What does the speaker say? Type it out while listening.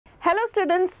Hello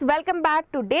students, welcome back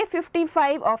to day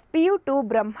 55 of PU2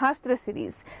 Brahmastra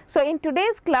series. So in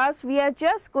today's class, we are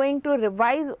just going to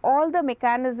revise all the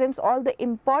mechanisms, all the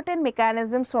important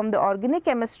mechanisms from the organic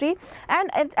chemistry,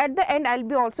 and at the end I'll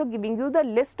be also giving you the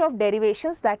list of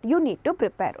derivations that you need to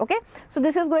prepare. Okay, so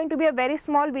this is going to be a very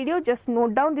small video. Just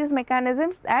note down these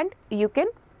mechanisms and you can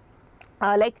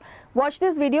watch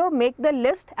this video, make the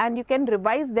list, and you can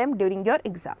revise them during your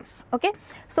exams. Okay,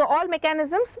 so all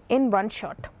mechanisms in one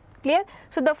shot. Clear?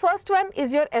 So the first one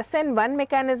is your SN1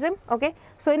 mechanism. Okay,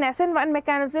 so in SN1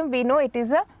 mechanism, we know it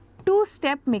is a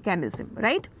two-step mechanism,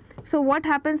 right? So what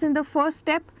happens in the first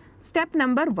step? Step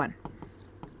number 1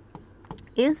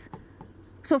 is,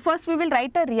 so first we will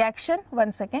write a reaction.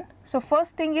 One second. So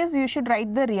first thing is you should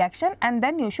write the reaction and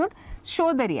then you should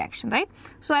show the reaction, right?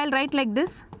 So I'll write like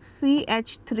this: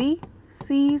 CH3,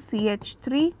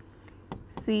 CCH3,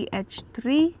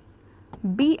 CH3,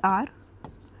 Br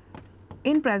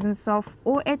in presence of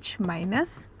OH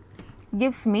minus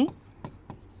gives me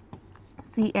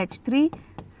CH3,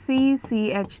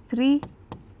 CCH3,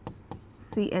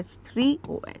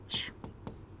 CH3OH.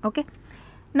 Okay.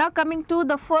 Now coming to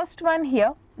the first one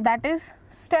here, that is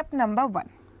step number 1.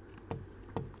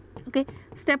 Okay.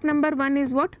 Step number 1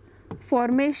 is what?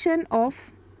 Formation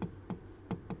of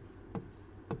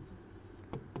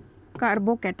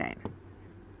carbocation.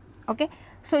 Okay.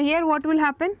 So here what will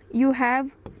happen? You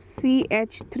have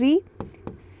CH3,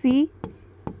 C,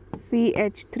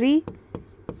 CH3,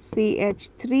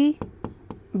 CH3,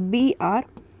 Br,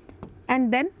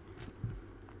 and then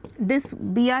this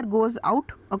Br goes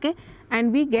out, okay,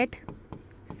 and we get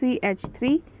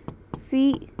CH3,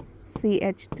 C,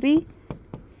 CH3,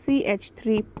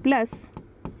 CH3 plus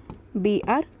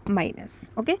Br minus.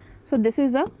 Okay, so this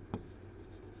is a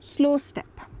slow step.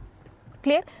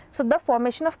 Clear? So the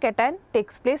formation of cation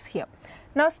takes place here.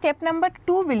 Now step number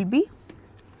 2 will be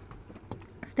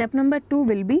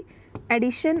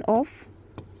addition of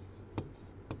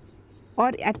or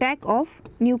attack of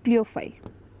nucleophile.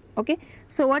 Okay,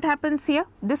 so what happens here?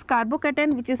 This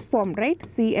carbocation which is formed, right?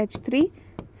 CH3,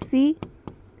 C,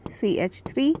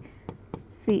 CH3,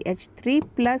 CH3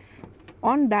 plus,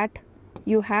 on that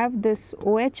you have this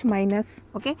OH minus.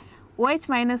 Okay, OH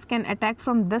minus can attack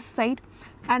from this side,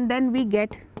 and then we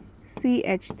get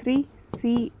CH3,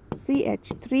 C,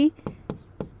 CH3,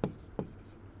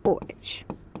 OH.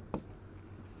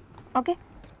 Okay,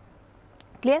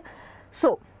 clear?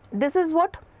 So this is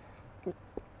what,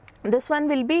 this one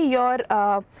will be your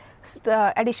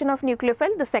addition of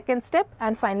nucleophile, the second step,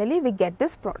 and finally we get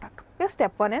this product. Okay,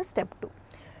 step 1 and step 2.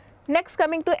 Next,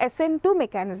 coming to SN2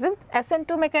 mechanism.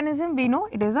 SN2 mechanism, we know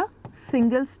it is a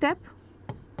single step,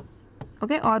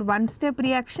 okay, or one step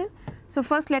reaction. So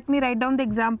first let me write down the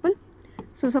example.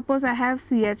 So suppose I have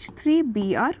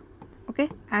CH3Br, okay,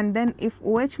 and then if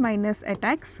OH minus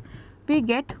attacks, we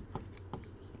get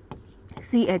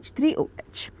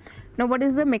CH3OH. Now what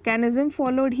is the mechanism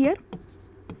followed here?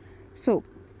 So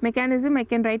mechanism I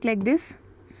can write like this: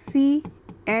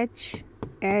 CH,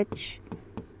 H,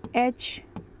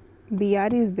 Br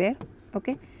is there,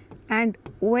 okay, and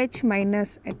OH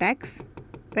minus attacks,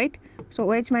 right?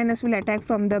 So OH minus will attack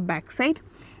from the back side,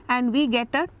 and we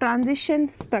get a transition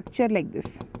structure like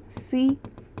this: C,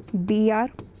 Br,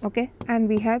 okay, and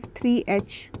we have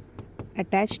 3H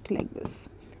attached like this,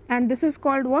 and this is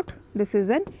called what? This is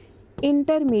an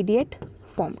intermediate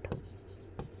formed.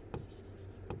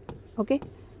 Okay,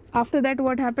 after that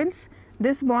what happens?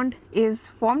 This bond is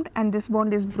formed and this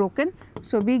bond is broken,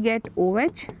 so we get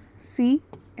OH,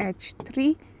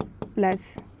 CH3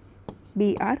 plus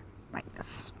Br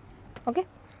minus. Okay,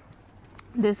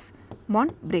 this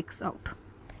bond breaks out.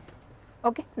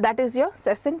 Okay, that is your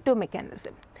SN2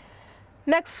 mechanism.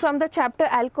 Next, from the chapter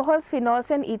alcohols, phenols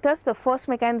and ethers, the first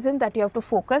mechanism that you have to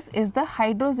focus is the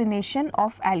hydrogenation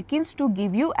of alkenes to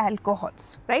give you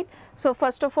alcohols, right? So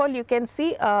first of all, you can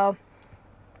see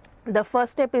the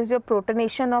first step is your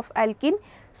protonation of alkene.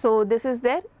 So this is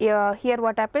there. Here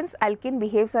what happens? Alkene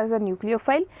behaves as a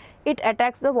nucleophile. It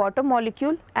attacks the water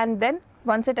molecule, and then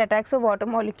once it attacks a water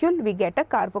molecule, we get a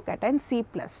carbocation C+.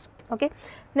 Okay.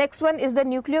 Next one is the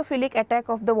nucleophilic attack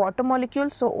of the water molecule.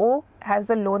 So O has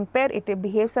a lone pair, it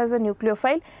behaves as a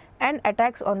nucleophile and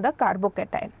attacks on the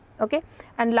carbocation. Okay.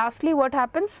 And lastly, what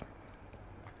happens?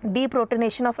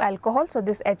 Deprotonation of alcohol. So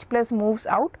this H plus moves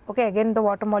out. Okay, again the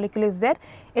water molecule is there.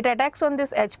 It attacks on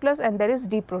this H plus and there is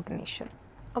deprotonation.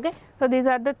 Okay. So these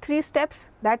are the 3 steps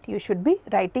that you should be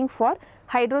writing for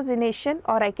hydrogenation,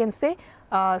 or I can say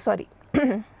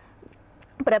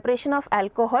preparation of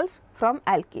alcohols from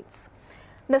alkenes.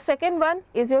 The second one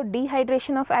is your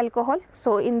dehydration of alcohol.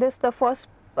 So in this, the first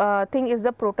thing is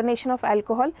the protonation of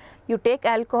alcohol. You take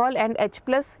alcohol and H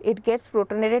plus, it gets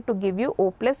protonated to give you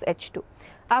O plus H2.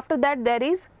 After that there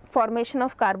is formation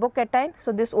of carbocation.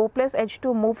 So this O plus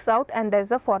H2 moves out and there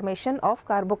is a formation of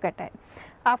carbocation.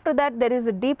 After that there is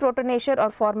a deprotonation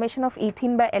or formation of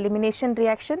ethene by elimination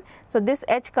reaction. So this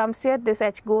H comes here, this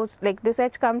H goes, like this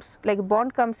H comes, like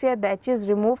bond comes here, the H is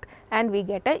removed and we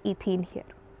get a ethene here.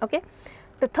 Okay.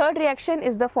 The third reaction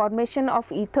is the formation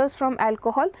of ethers from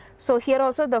alcohol. So here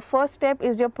also the first step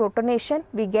is your protonation.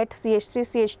 We get CH3,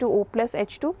 CH2, O plus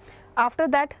H2. After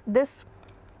that this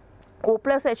O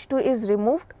plus H2 is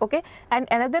removed, okay, and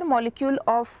another molecule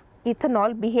of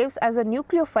ethanol behaves as a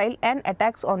nucleophile and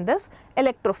attacks on this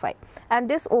electrophile, and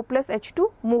this O plus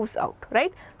H2 moves out,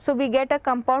 right. So we get a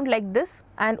compound like this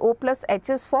and O plus H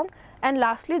is formed, and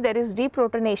lastly there is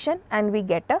deprotonation and we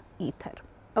get a ether.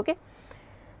 Okay.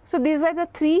 So these were the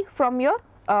three from your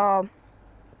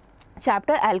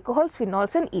chapter alcohols,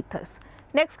 phenols and ethers.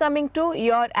 Next, coming to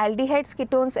your aldehydes,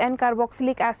 ketones and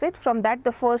carboxylic acid. From that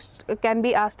the first can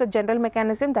be asked a general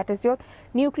mechanism, that is your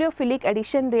nucleophilic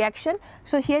addition reaction.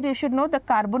 So here you should know the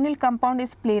carbonyl compound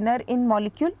is planar in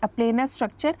molecule, a planar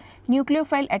structure.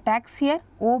 Nucleophile attacks here,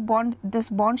 O bond, this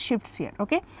bond shifts here.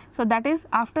 Okay. So that is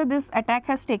after this attack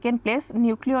has taken place,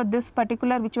 this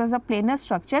particular which was a planar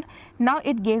structure, now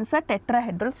it gains a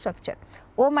tetrahedral structure.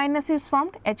 O minus is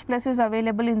formed, H plus is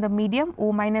available in the medium,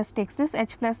 O minus takes this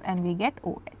H plus and we get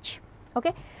OH.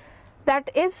 Okay. That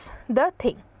is the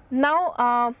thing.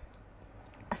 Now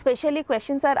especially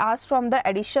questions are asked from the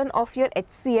addition of your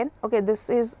HCN. Okay, this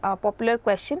is a popular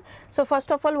question. So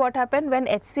first of all, what happened when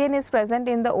HCN is present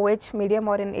in the OH medium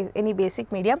or in any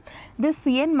basic medium, this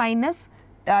CN minus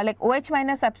like OH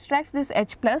minus abstracts this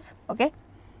H plus, okay,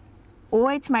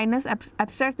 OH minus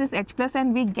abstracts this H plus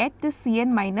and we get this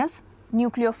CN minus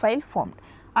nucleophile formed.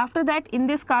 After that, in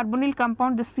this carbonyl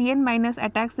compound, the CN minus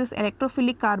attacks this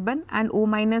electrophilic carbon and O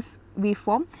minus we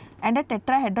form and a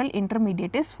tetrahedral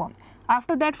intermediate is formed.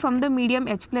 After that, from the medium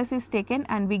H plus is taken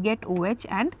and we get OH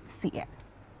and CN.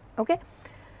 Okay.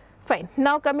 Fine.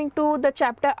 Now coming to the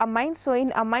chapter amines. So in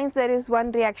amines there is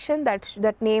one reaction that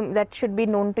should be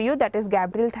known to you, that is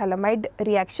Gabriel thalamide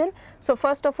reaction. So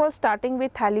first of all, starting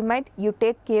with thalamide, you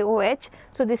take KOH.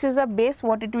 So this is a base.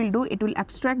 What it will do, it will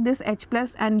abstract this H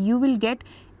plus and you will get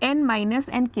N minus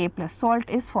and K plus. Salt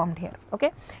is formed here.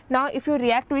 Okay. Now if you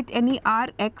react with any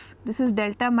RX, this is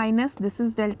delta minus, this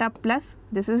is delta plus,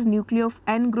 this is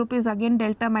N group is again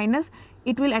delta minus,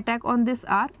 it will attack on this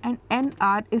R and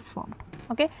NR is formed.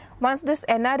 Okay. Once this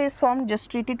NR is formed,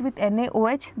 just treat it with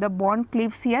NaOH, the bond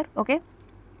cleaves here. Okay.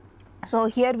 So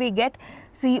here we get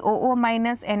COO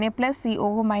minus Na plus,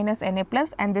 COO minus Na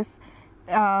plus, and this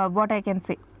what I can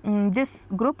say, this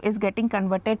group is getting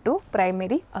converted to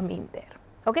primary amine there.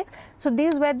 Okay. So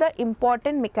these were the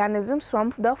important mechanisms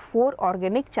from the 4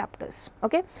 organic chapters.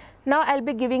 Okay. Now I will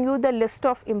be giving you the list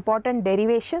of important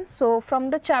derivations. So from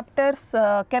the chapters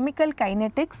chemical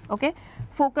kinetics, okay,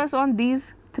 focus on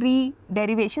these 3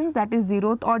 derivations, that is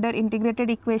 0th order integrated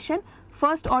equation,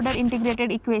 1st order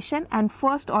integrated equation and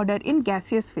 1st order in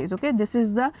gaseous phase. Okay. This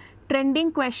is the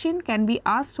trending question, can be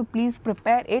asked, so please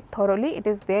prepare it thoroughly. It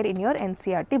is there in your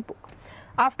NCERT book.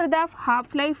 After that,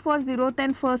 half-life for 0th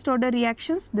and 1st order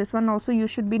reactions, this one also you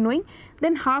should be knowing.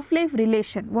 Then half-life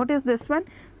relation, what is this one?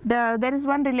 There is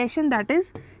one relation, that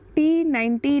is T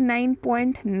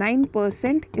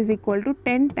 99.9% is equal to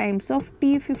 10 times of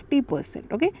T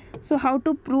 50%. Okay. So how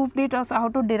to prove it or how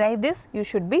to derive this, you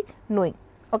should be knowing.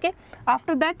 Okay.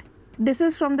 After that, this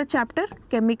is from the chapter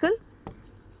chemical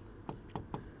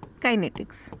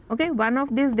kinetics. Okay. One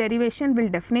of these derivation will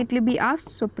definitely be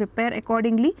asked, so prepare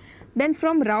accordingly. Then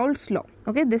from Raoult's law,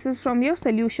 okay, this is from your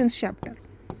solutions chapter.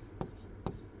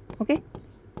 Okay.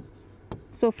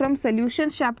 So from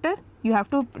solutions chapter, you have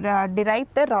to derive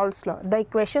the Raoult's law, the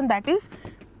equation, that is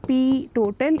P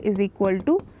total is equal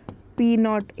to P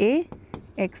naught A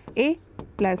XA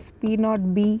plus P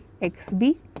naught B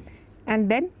XB, and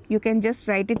then you can just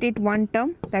write it in one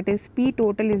term, that is P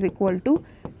total is equal to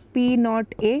P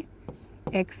naught A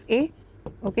XA,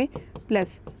 okay,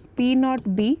 plus P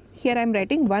naught B, here I am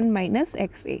writing 1 minus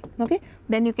XA. Okay.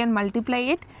 Then you can multiply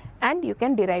it and you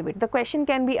can derive it. The question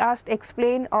can be asked,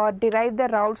 explain or derive the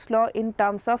Raoult's law in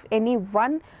terms of any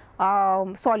one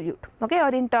solute, okay, or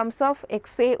in terms of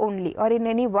XA only, or in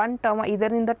any one term, either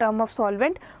in the term of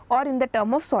solvent or in the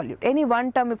term of solute. Any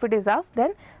one term if it is asked,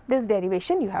 then this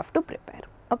derivation you have to prepare.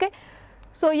 Okay.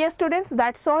 So yes students,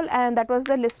 that's all, and that was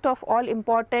the list of all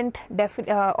important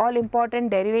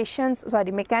derivations,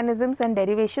 sorry, mechanisms and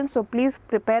derivations. So please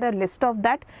prepare a list of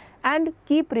that and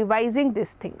keep revising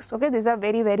these things. Okay, these are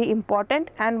very, very important,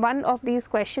 and one of these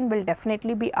questions will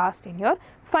definitely be asked in your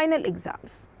final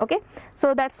exams. Okay,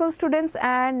 so that's all students,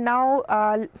 and now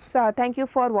thank you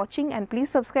for watching, and please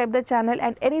subscribe the channel,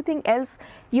 and anything else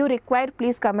you require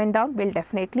please comment down, we'll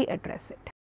definitely address it.